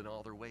unstable in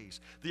all their ways.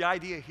 The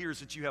idea here is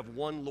that you have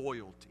one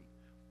loyalty,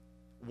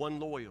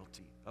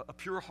 a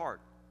pure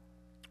heart,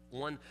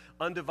 one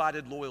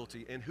undivided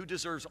loyalty. And who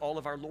deserves all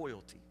of our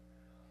loyalty?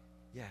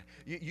 Yeah,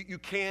 you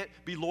can't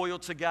be loyal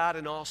to God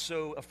and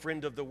also a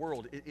friend of the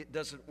world. It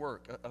doesn't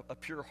work. A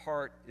pure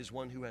heart is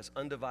one who has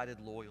undivided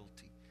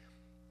loyalty.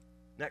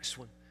 Next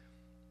one.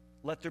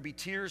 Let there be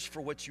tears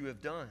for what you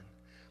have done.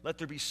 Let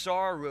there be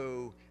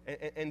sorrow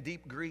and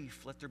deep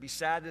grief. Let there be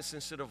sadness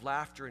instead of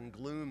laughter and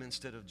gloom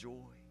instead of joy.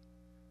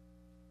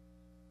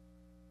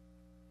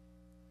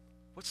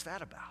 What's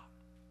that about?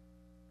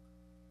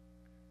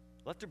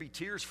 Let there be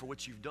tears for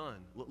what you've done.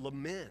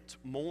 Lament,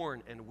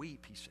 mourn, and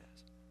weep, he says.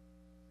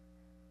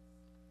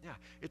 Yeah,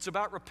 it's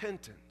about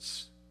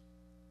repentance.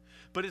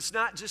 But it's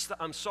not just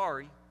the, I'm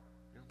sorry,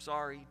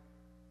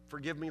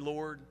 forgive me,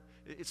 Lord.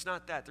 It's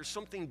not that. There's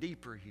something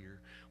deeper here.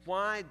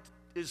 Why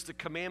is the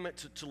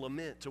commandment to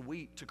lament, to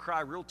weep, to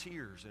cry real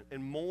tears,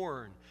 and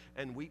mourn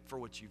and weep for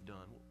what you've done?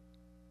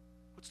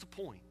 What's the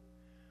point?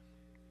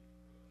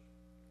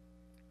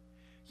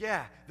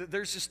 Yeah,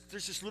 there's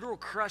this literal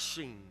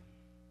crushing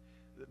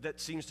that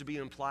seems to be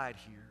implied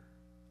here.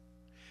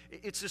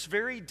 It's this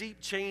very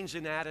deep change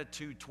in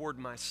attitude toward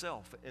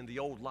myself and the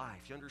old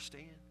life. You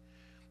understand?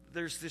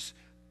 There's this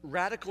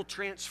radical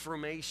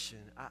transformation.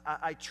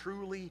 I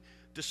truly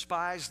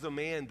despise the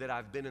man that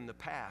I've been in the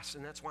past,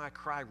 and that's why I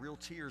cry real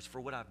tears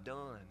for what I've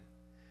done.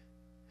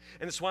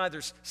 And it's why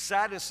there's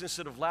sadness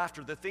instead of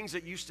laughter. The things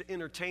that used to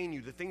entertain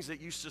you, the things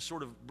that used to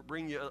sort of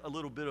bring you a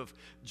little bit of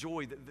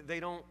joy, they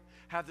don't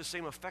have the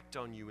same effect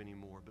on you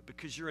anymore. But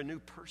because you're a new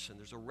person,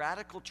 there's a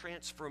radical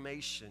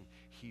transformation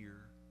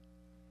here.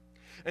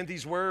 And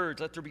these words,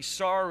 let there be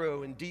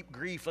sorrow and deep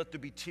grief, let there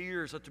be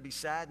tears, let there be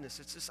sadness.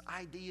 It's this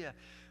idea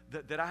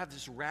that I have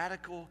this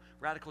radical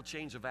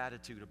change of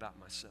attitude about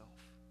myself.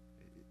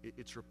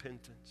 It's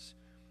repentance.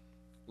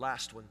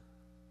 Last one,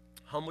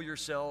 humble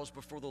yourselves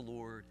before the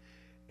Lord,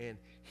 and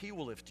He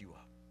will lift you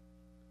up.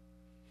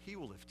 He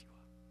will lift you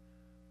up.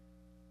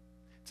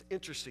 It's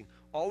interesting.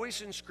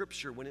 Always in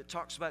Scripture, when it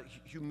talks about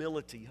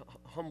humility,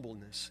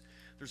 humbleness,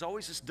 there's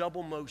always this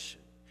double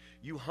motion.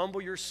 You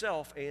humble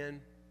yourself,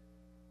 and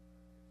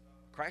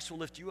Christ will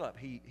lift you up.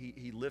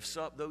 He lifts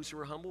up those who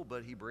are humble,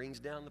 but He brings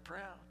down the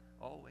proud,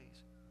 always.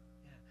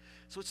 Yeah.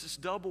 So it's this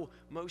double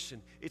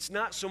motion. It's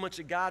not so much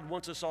that God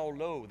wants us all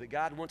low, that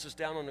God wants us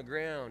down on the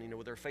ground,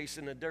 with our face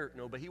in the dirt.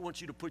 No, but He wants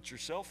you to put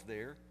yourself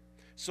there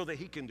so that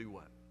He can do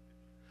what?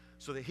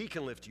 So that He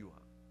can lift you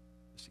up.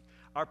 See,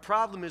 our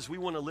problem is we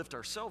want to lift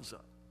ourselves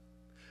up.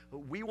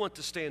 We want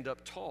to stand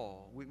up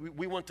tall.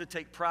 We want to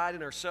take pride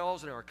in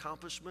ourselves and our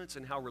accomplishments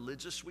and how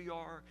religious we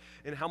are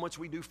and how much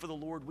we do for the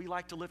Lord. We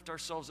like to lift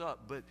ourselves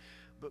up,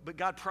 but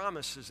God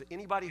promises that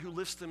anybody who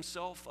lifts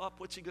themselves up,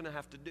 what's He going to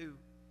have to do?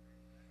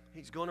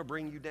 He's going to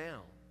bring you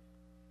down.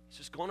 He's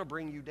just going to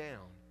bring you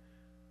down.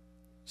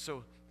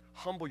 So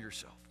humble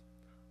yourself.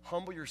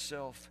 Humble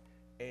yourself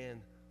and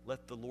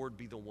let the Lord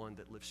be the one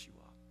that lifts you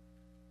up.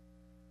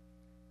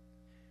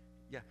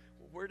 Yeah,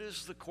 where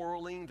does the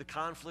quarreling, the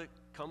conflict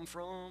come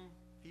from?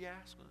 He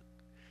asks.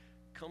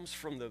 Comes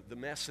from the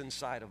mess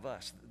inside of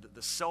us,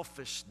 the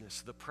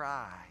selfishness, the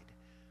pride,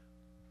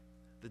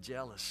 the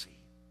jealousy.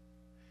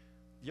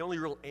 The only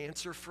real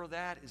answer for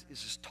that is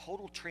this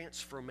total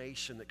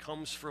transformation that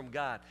comes from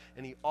God,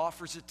 and he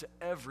offers it to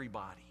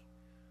everybody.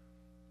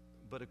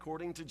 But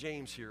according to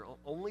James here,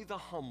 only the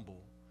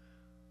humble,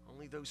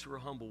 only those who are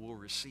humble will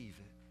receive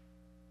it.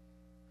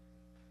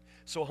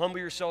 So humble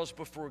yourselves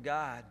before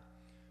God.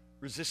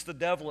 Resist the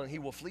devil, and he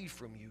will flee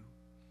from you.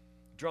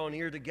 Draw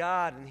near to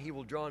God, and he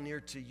will draw near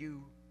to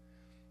you.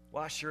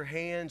 Wash your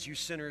hands, you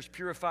sinners.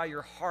 Purify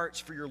your hearts,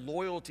 for your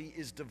loyalty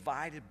is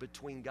divided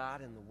between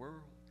God and the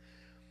world.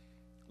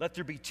 Let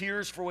there be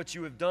tears for what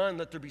you have done.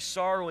 Let there be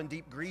sorrow and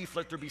deep grief.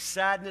 Let there be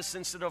sadness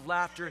instead of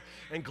laughter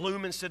and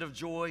gloom instead of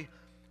joy.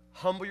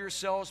 Humble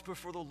yourselves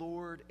before the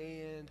Lord,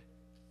 and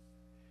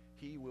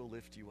he will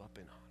lift you up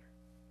in honor.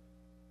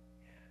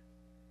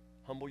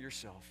 Yeah. Humble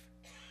yourself.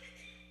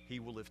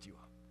 He will lift you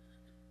up.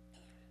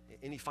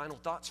 Any final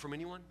thoughts from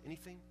anyone?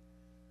 Anything?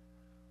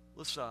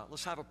 Let's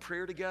have a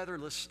prayer together.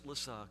 Let's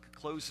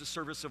close the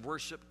service of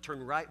worship,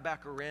 turn right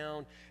back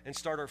around, and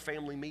start our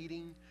family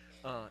meeting.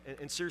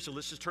 And seriously,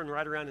 let's just turn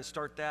right around and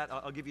start that.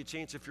 I'll give you a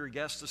chance if you're a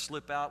guest to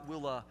slip out.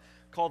 We'll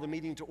call the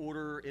meeting to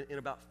order in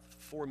about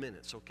 4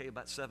 minutes, okay?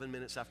 About 7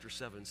 minutes after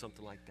 7,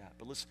 something like that.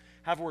 But let's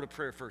have a word of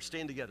prayer first.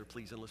 Stand together,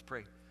 please, and let's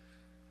pray.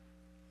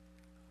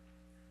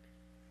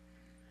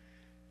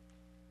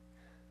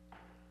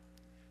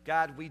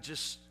 God, we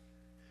just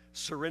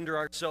surrender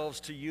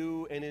ourselves to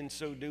you, and in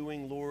so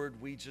doing,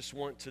 Lord, we just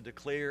want to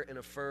declare and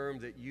affirm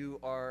that you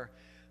are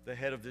the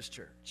head of this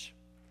church.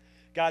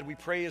 God, we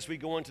pray as we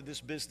go into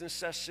this business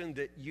session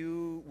that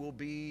you will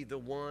be the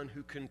one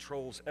who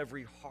controls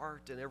every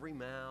heart and every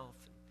mouth.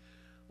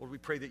 Lord, we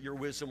pray that your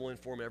wisdom will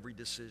inform every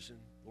decision.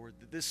 Lord,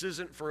 that this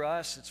isn't for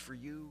us, it's for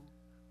you.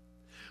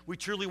 We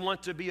truly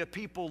want to be a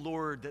people,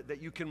 Lord,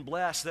 that you can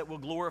bless, that will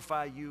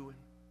glorify you.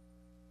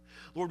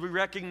 Lord, we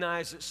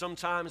recognize that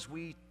sometimes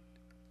we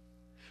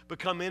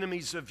become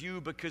enemies of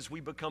you because we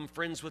become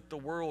friends with the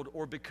world,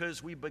 or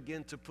because we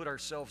begin to put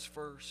ourselves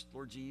first.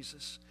 Lord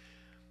Jesus,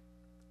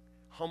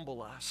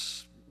 humble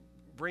us.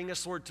 Bring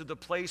us, Lord, to the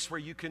place where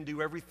you can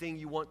do everything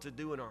you want to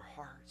do in our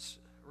hearts.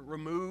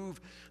 Remove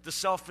the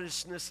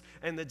selfishness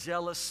and the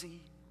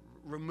jealousy.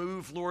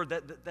 Remove, Lord,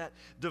 that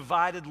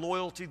divided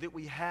loyalty that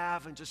we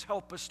have, and just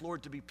help us,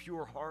 Lord, to be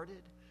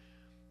pure-hearted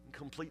and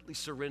completely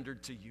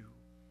surrendered to you.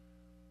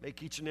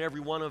 Make each and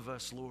every one of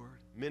us, Lord,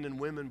 men and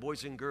women,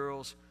 boys and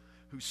girls,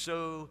 who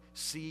sow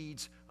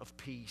seeds of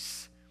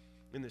peace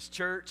in this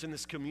church, in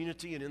this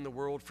community, and in the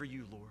world for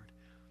you, Lord.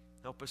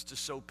 Help us to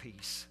sow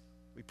peace.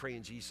 We pray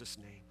in Jesus'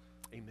 name.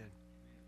 Amen.